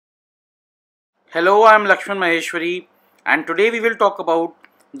Hello, I am Lakshman Maaheshwary and today we will talk about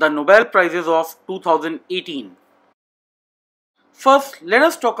the Nobel Prizes of 2018. First, let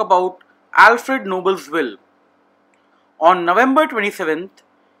us talk about Alfred Nobel's will. On November 27th,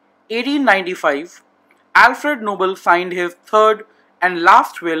 1895, Alfred Nobel signed his third and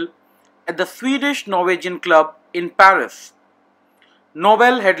last will at the Swedish Norwegian Club in Paris.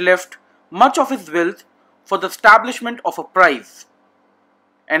 Nobel had left much of his wealth for the establishment of a prize,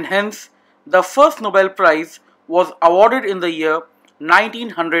 and hence the first Nobel Prize was awarded in the year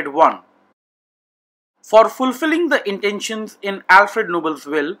 1901. For fulfilling the intentions in Alfred Nobel's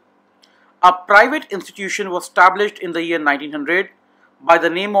will, a private institution was established in the year 1900 by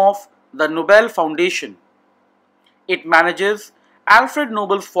the name of the Nobel Foundation. It manages Alfred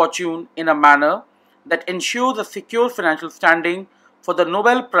Nobel's fortune in a manner that ensures a secure financial standing for the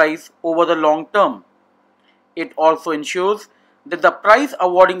Nobel Prize over the long term. It also ensures that the prize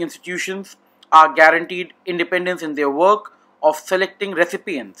awarding institutions are guaranteed independence in their work of selecting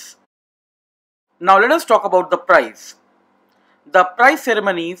recipients. Now let us talk about the prize. The prize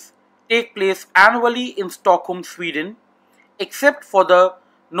ceremonies take place annually in Stockholm, Sweden, except for the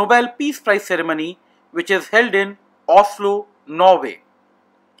Nobel Peace Prize ceremony, which is held in Oslo, Norway.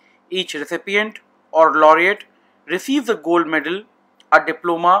 Each recipient or laureate receives a gold medal, a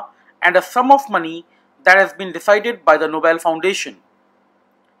diploma, and a sum of money that has been decided by the Nobel Foundation.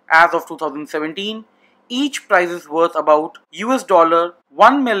 As of 2017, each prize is worth about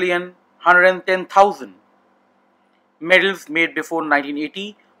 $1,110,000. Medals made before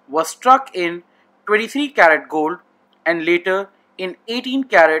 1980 were struck in 23 karat gold and later in 18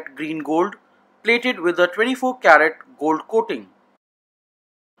 karat green gold plated with a 24 karat gold coating.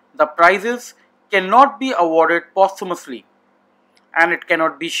 The prizes cannot be awarded posthumously, and it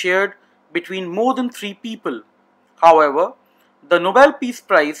cannot be shared between more than 3 people. However, the Nobel Peace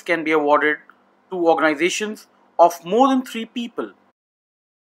Prize can be awarded to organizations of more than 3 people.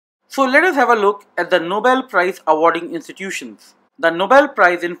 So let us have a look at the Nobel Prize awarding institutions. The Nobel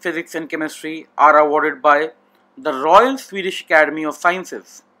Prize in Physics and Chemistry are awarded by the Royal Swedish Academy of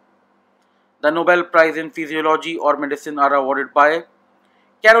Sciences. The Nobel Prize in Physiology or Medicine are awarded by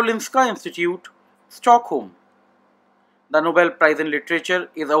Karolinska Institute, Stockholm. The Nobel Prize in Literature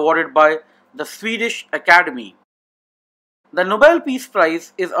is awarded by the Swedish Academy. The Nobel Peace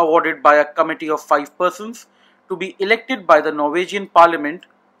Prize is awarded by a committee of 5 persons to be elected by the Norwegian Parliament,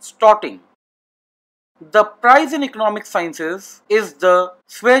 Storting. The prize in economic sciences is the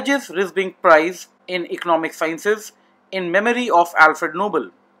Sveriges Riksbank Prize in Economic Sciences in memory of Alfred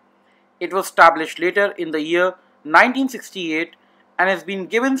Nobel. It was established later in the year 1968 and has been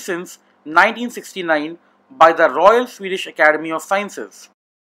given since 1969 by the Royal Swedish Academy of Sciences.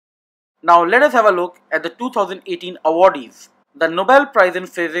 Now let us have a look at the 2018 awardees. The Nobel Prize in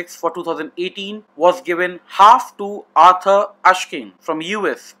Physics for 2018 was given half to Arthur Ashkin from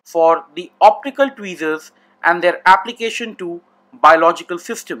US for the optical tweezers and their application to biological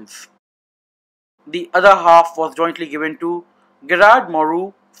systems. The other half was jointly given to Gerard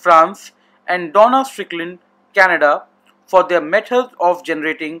Mourou, France, and Donna Strickland, Canada, for their method of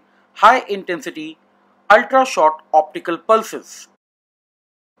generating high-intensity, ultra-short optical pulses.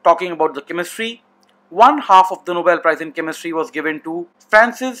 Talking about the chemistry, one half of the Nobel Prize in Chemistry was given to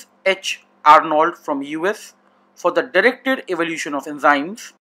Francis H. Arnold from US for the directed evolution of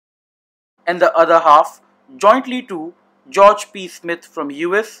enzymes, and the other half jointly to George P. Smith from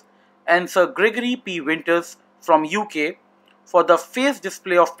US and Sir Gregory P. Winters from UK for the phase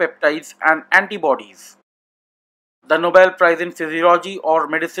display of peptides and antibodies. The Nobel Prize in Physiology or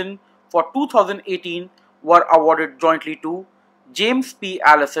Medicine for 2018 were awarded jointly to James P.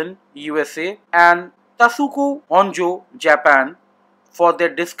 Allison, USA, and Tasuku Honjo, Japan, for their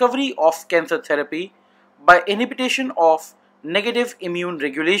discovery of cancer therapy by inhibition of negative immune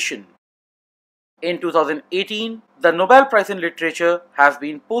regulation. In 2018, the Nobel Prize in Literature has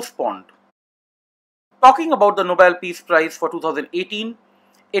been postponed. Talking about the Nobel Peace Prize for 2018,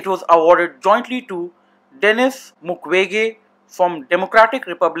 it was awarded jointly to Denis Mukwege from Democratic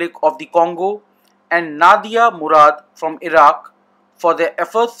Republic of the Congo and Nadia Murad from Iraq for their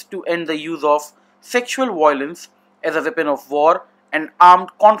efforts to end the use of sexual violence as a weapon of war and armed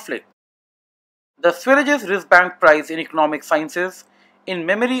conflict. The Sveriges Riksbank Prize in Economic Sciences in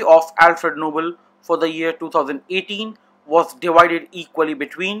memory of Alfred Nobel for the year 2018 was divided equally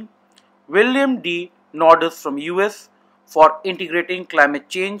between William D. Nordhaus from US for integrating climate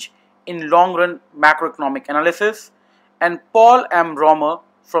change in long-run macroeconomic analysis and Paul M. Romer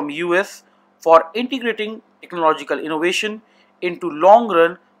from US for integrating technological innovation into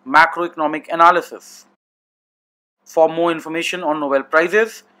long-run macroeconomic analysis. For more information on Nobel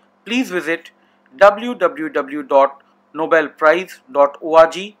Prizes, please visit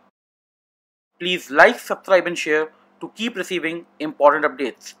www.nobelprize.org. Please like, subscribe and share to keep receiving important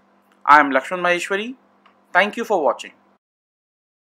updates. I am Lakshman Maaheshwary. Thank you for watching.